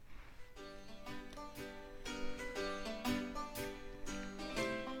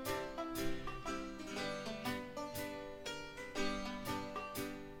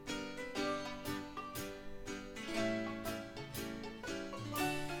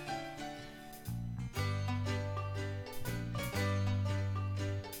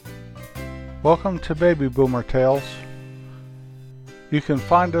Welcome to Baby Boomer Tales. You can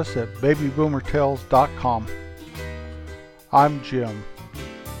find us at babyboomertales.com. I'm Jim.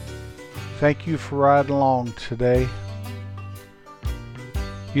 Thank you for riding along today.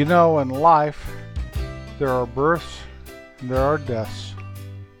 You know, in life, there are births and there are deaths.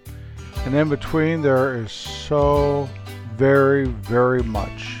 And in between, there is so very, very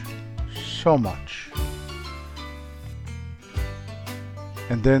much. So much.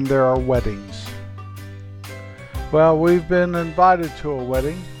 And then there are weddings. Well, we've been invited to a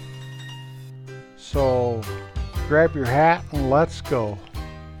wedding. So grab your hat and let's go.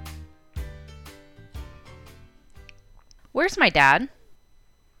 Where's my dad?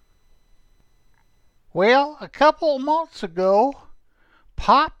 Well, a couple of months ago,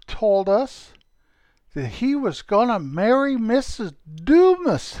 Pop told us that he was going to marry Mrs.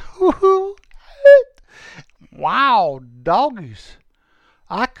 Dumas. Wow, doggies.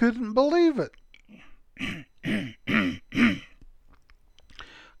 I couldn't believe it.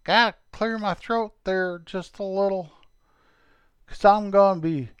 Gotta clear my throat there just a little, 'cause I'm going to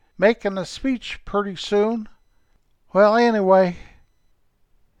be making a speech pretty soon. Well, anyway,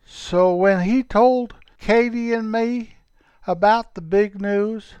 so when he told Katie and me about the big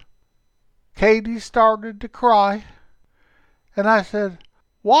news, Katie started to cry. And I said,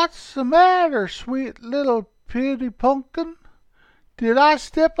 "What's the matter, sweet little pretty pumpkin? Did I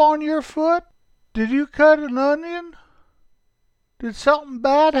step on your foot? Did you cut an onion? Did something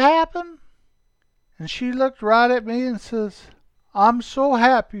bad happen?" And she looked right at me and says, "I'm so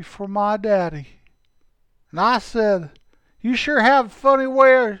happy for my daddy." And I said, "You sure have a funny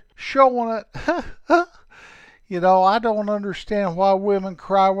way of showing it." You know, I don't understand why women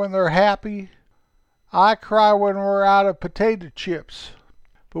cry when they're happy. I cry when we're out of potato chips.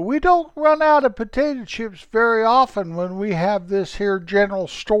 But we don't run out of potato chips very often when we have this here general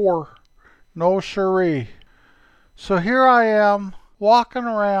store. No siree. So here I am, walking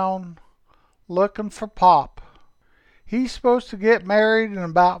around, looking for Pop. He's supposed to get married in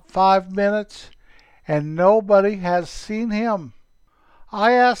about 5 minutes, and nobody has seen him.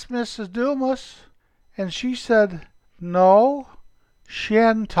 I asked Mrs. Dumas, and she said, no, she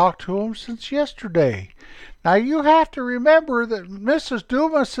hadn't talked to him since yesterday. Now you have to remember that Mrs.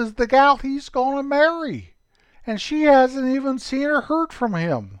 Dumas is the gal he's going to marry, and she hasn't even seen or heard from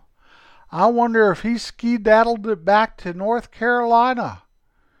him. I wonder if he ski-daddled it back to North Carolina.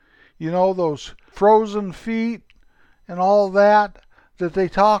 You know, those frozen feet and all that they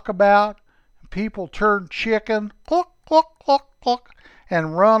talk about. People turn chicken, cluck, cluck, cluck, cluck,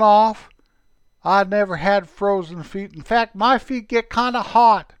 and run off. I never had frozen feet. In fact, my feet get kind of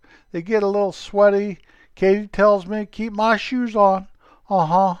hot. They get a little sweaty. Katie tells me to keep my shoes on.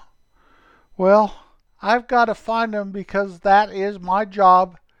 Well, I've got to find them because that is my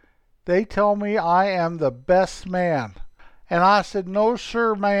job. They tell me I am the best man. And I said, no,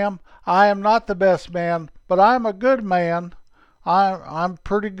 sir, ma'am. I am not the best man, but I'm a good man. I'm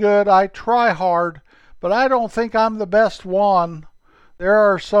pretty good. I try hard, but I don't think I'm the best one. There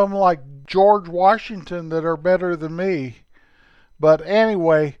are some like George Washington that are better than me. But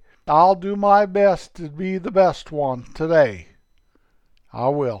anyway, I'll do my best to be the best one today. I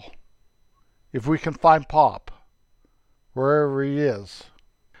will. If we can find Pop, wherever he is.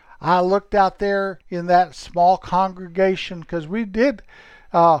 I looked out there in that small congregation because we did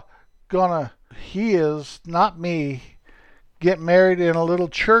he is, not me, get married in a little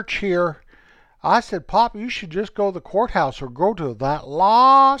church here. I said, Pop, you should just go to the courthouse or go to that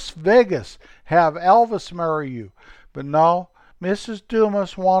Las Vegas. Have Elvis marry you. But no, Mrs.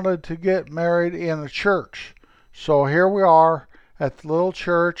 Dumas wanted to get married in a church. So here we are at the little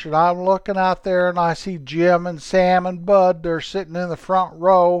church, and I'm looking out there, and I see Jim and Sam and Bud. They're sitting in the front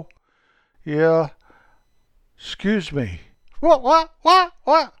row. Yeah. Excuse me. What?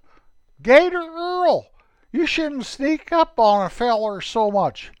 Gator Earl, you shouldn't sneak up on a feller so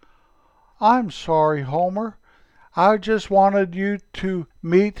much. I'm sorry, Homer. I just wanted you to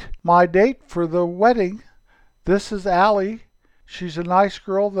meet my date for the wedding. This is Allie. She's a nice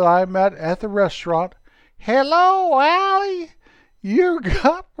girl that I met at the restaurant. Hello, Allie. You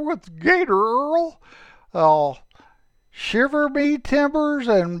got with Gator Earl? Oh, shiver me timbers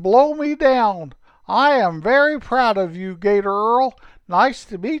and blow me down. I am very proud of you, Gator Earl. Nice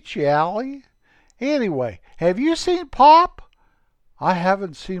to meet you, Allie. Anyway, have you seen Pop? I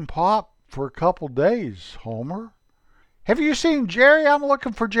haven't seen Pop for a couple days, Homer. Have you seen Jerry? I'm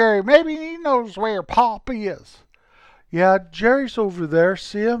looking for Jerry. Maybe he knows where Pop is. Yeah, Jerry's over there.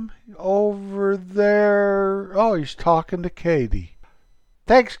 See him? Over there. Oh, he's talking to Katie.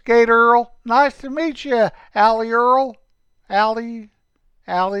 Thanks, Gator Earl. Nice to meet you, Allie Earl. Allie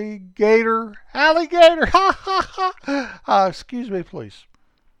Alligator, alligator, ha ha ha. Excuse me, please.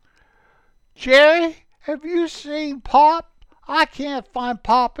 Jerry, have you seen Pop? I can't find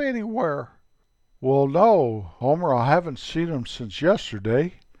Pop anywhere. Well, no, Homer, I haven't seen him since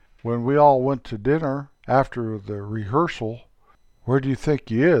yesterday when we all went to dinner after the rehearsal. Where do you think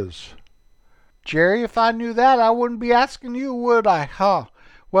he is? Jerry, if I knew that, I wouldn't be asking you, would I? Huh?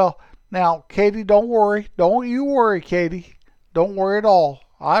 Well, now, Katie, don't worry. Don't you worry, Katie. Don't worry at all.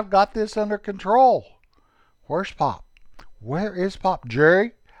 I've got this under control. Where's Pop? Where is Pop?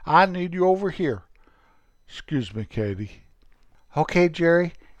 Jerry, I need you over here. Excuse me, Katie. Okay,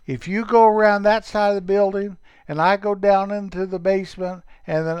 Jerry, if you go around that side of the building and I go down into the basement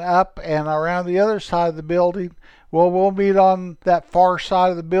and then up and around the other side of the building, well, we'll meet on that far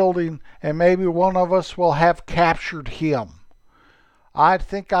side of the building and maybe one of us will have captured him. I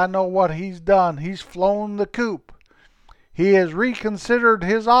think I know what he's done. He's flown the coop. He has reconsidered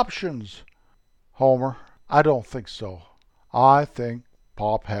his options. Homer, I don't think so. I think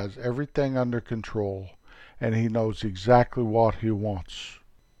Pop has everything under control and he knows exactly what he wants.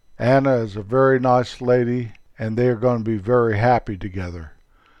 Anna is a very nice lady and they are going to be very happy together.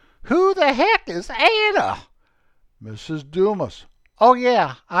 Who the heck is Anna? Mrs. Dumas. Oh,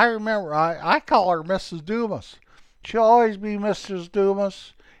 yeah, I remember. I call her Mrs. Dumas. She'll always be Mrs.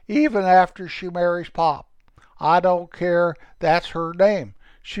 Dumas, even after she marries Pop. I don't care. That's her name.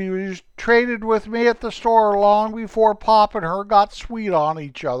 She was traded with me at the store long before Pop and her got sweet on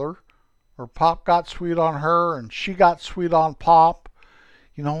each other. Or Pop got sweet on her and she got sweet on Pop.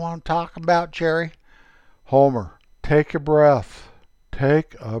 You know what I'm talking about, Jerry? Homer, take a breath.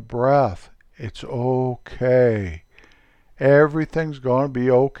 Take a breath. It's okay. Everything's going to be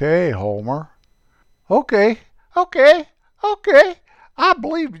okay, Homer. Okay. I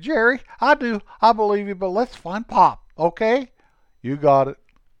believe you, Jerry. I do. I believe you, but let's find Pop, okay? You got it.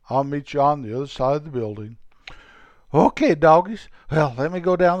 I'll meet you on the other side of the building. Okay, doggies. Well, let me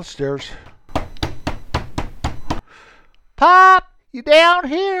go down the stairs. Pop, you down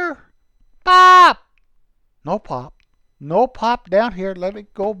here? Pop! No Pop. No Pop down here. Let me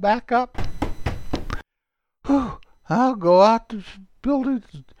go back up. Whew. I'll go out the building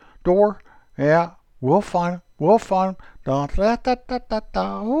door. Yeah, we'll find him. We'll find him. Da, da, da, da, da,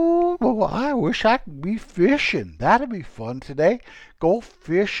 da. Oh, I wish I could be fishing. That'd be fun today. Go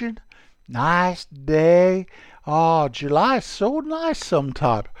fishing. Nice day. Oh, July's so nice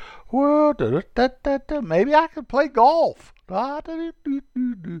sometimes. Well, da, da, da, da. Maybe I could play golf. Da, da, da,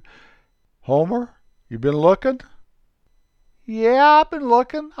 da, da. Homer, you been looking? Yeah, I've been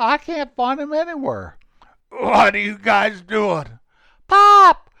looking. I can't find him anywhere. What are you guys doing?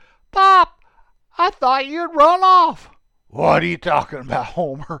 Pop! Pop! I thought you'd run off. What are you talking about,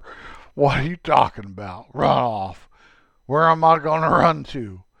 Homer? What are you talking about? Run off? Where am I going to run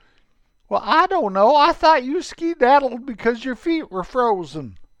to? Well, I don't know. I thought you skedaddled because your feet were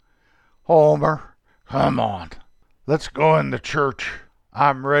frozen. Homer, come on. Let's go in the church.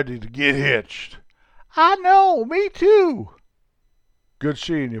 I'm ready to get hitched. I know. Me too. Good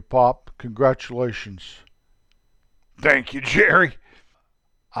seeing you, Pop. Congratulations. Thank you, Jerry.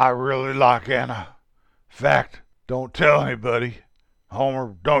 I really like Anna. In fact, don't tell anybody.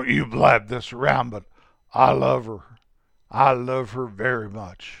 Homer, don't you blab this around, but I love her. I love her very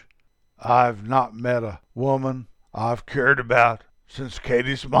much. I've not met a woman I've cared about since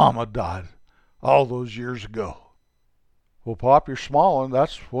Katie's mama died all those years ago. Well, Pop, you're smiling.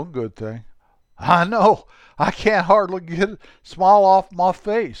 That's one good thing. I know. I can't hardly get a smile off my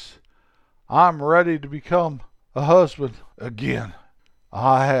face. I'm ready to become a husband again.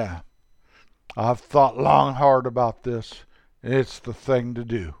 I am. I've thought long and hard about this. It's the thing to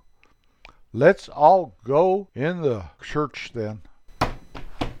do. Let's all go in the church then.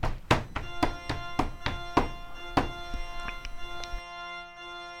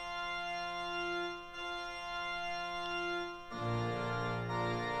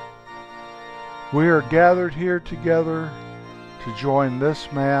 We are gathered here together to join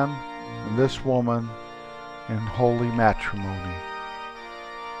this man and this woman in holy matrimony.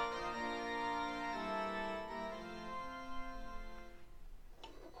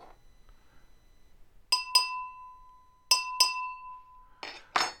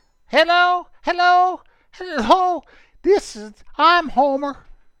 Hello, hello, hello. I'm Homer.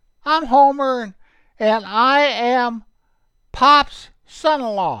 I'm Homer, and I am Pop's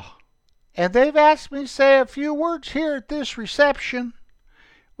son-in-law. And they've asked me to say a few words here at this reception.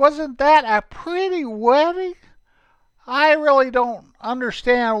 Wasn't that a pretty wedding? I really don't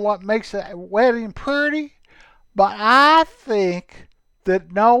understand what makes a wedding pretty, but I think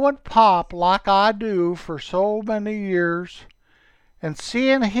that knowing Pop like I do for so many years, and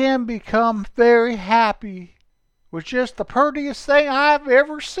seeing him become very happy was just the prettiest thing I've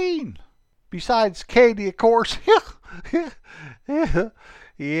ever seen. Besides Katie, of course.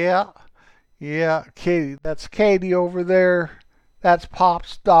 Yeah, Katie. That's Katie over there. That's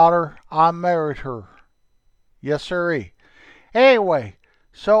Pop's daughter. I married her. Yes, sirree. Anyway,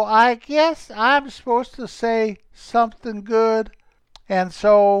 so I guess I'm supposed to say something good. And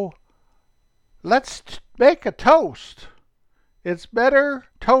so let's make a toast. It's better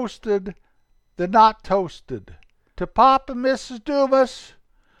toasted than not toasted. To Pop and Mrs. Dumas,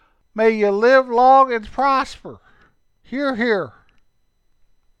 may you live long and prosper. Hear, hear.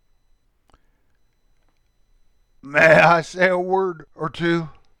 May I say a word or two?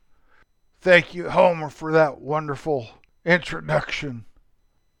 Thank you, Homer, for that wonderful introduction.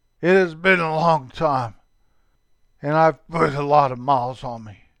 It has been a long time, and I've put a lot of miles on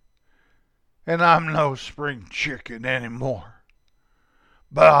me. And I'm no spring chicken anymore.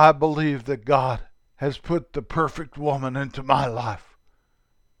 But I believe that God has put the perfect woman into my life.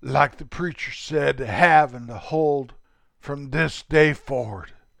 Like the preacher said, to have and to hold from this day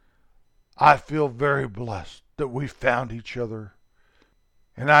forward. I feel very blessed that we found each other.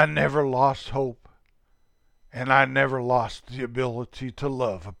 And I never lost hope. And I never lost the ability to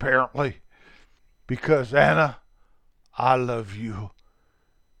love, apparently. Because, Anna, I love you.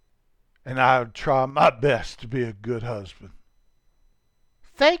 And I'll try my best to be a good husband.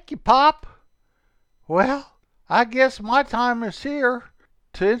 Thank you, Pop. Well, I guess my time is here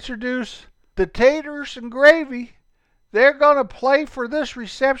to introduce the Taters and Gravy. They're going to play for this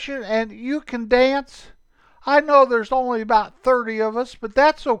reception, and you can dance. I know there's only about 30 of us, but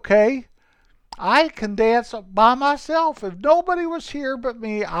that's okay. I can dance by myself. If nobody was here but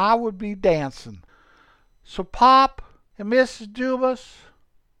me, I would be dancing. So Pop and Mrs. Dumas.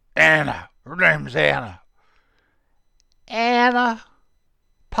 Anna. Her name's Anna. Anna.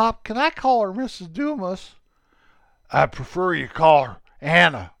 Pop, can I call her Mrs. Dumas? I prefer you call her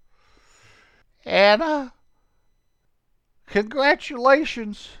Anna. Anna.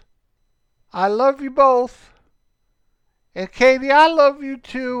 Congratulations. I love you both. And Katie, I love you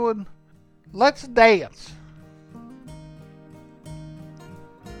too, and let's dance.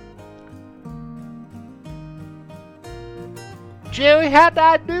 Jerry, how'd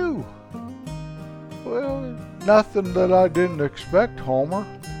I do? Well, nothing that I didn't expect, Homer.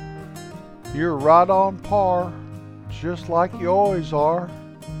 You're right on par, just like you always are.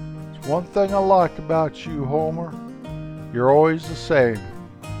 It's one thing I like about you, Homer. You're always the same,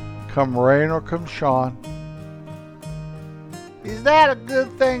 come rain or come shine. Is that a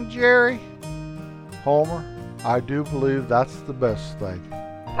good thing, Jerry? Homer, I do believe that's the best thing.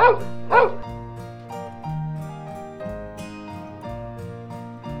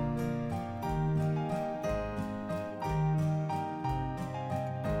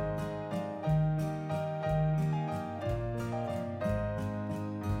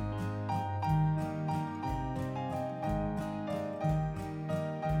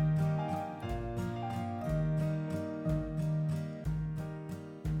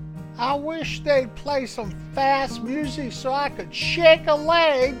 I wish they'd play some fast music so I could shake a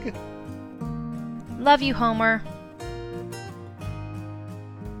leg. Love you, Homer.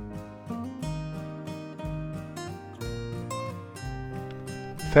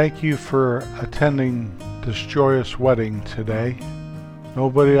 Thank you for attending this joyous wedding today.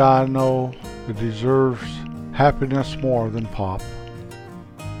 Nobody I know that deserves happiness more than Pop.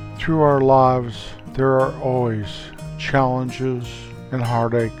 Through our lives, there are always challenges and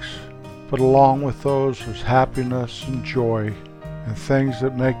heartaches, but along with those there's happiness and joy and things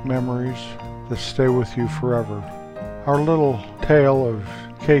that make memories that stay with you forever. Our little tale of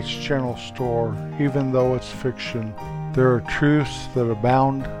Kate's General Store, even though it's fiction, there are truths that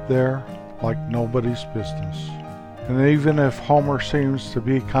abound there like nobody's business. And even if Homer seems to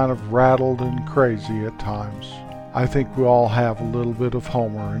be kind of rattled and crazy at times, I think we all have a little bit of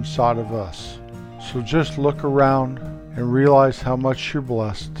Homer inside of us. So just look around and realize how much you're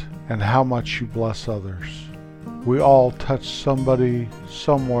blessed and how much you bless others. We all touch somebody,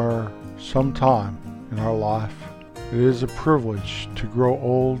 somewhere, sometime in our life. It is a privilege to grow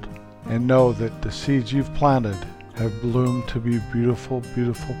old and know that the seeds you've planted have bloomed to be beautiful,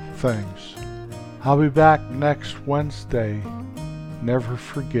 beautiful things. I'll be back next Wednesday. Never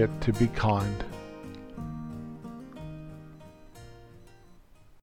forget to be kind.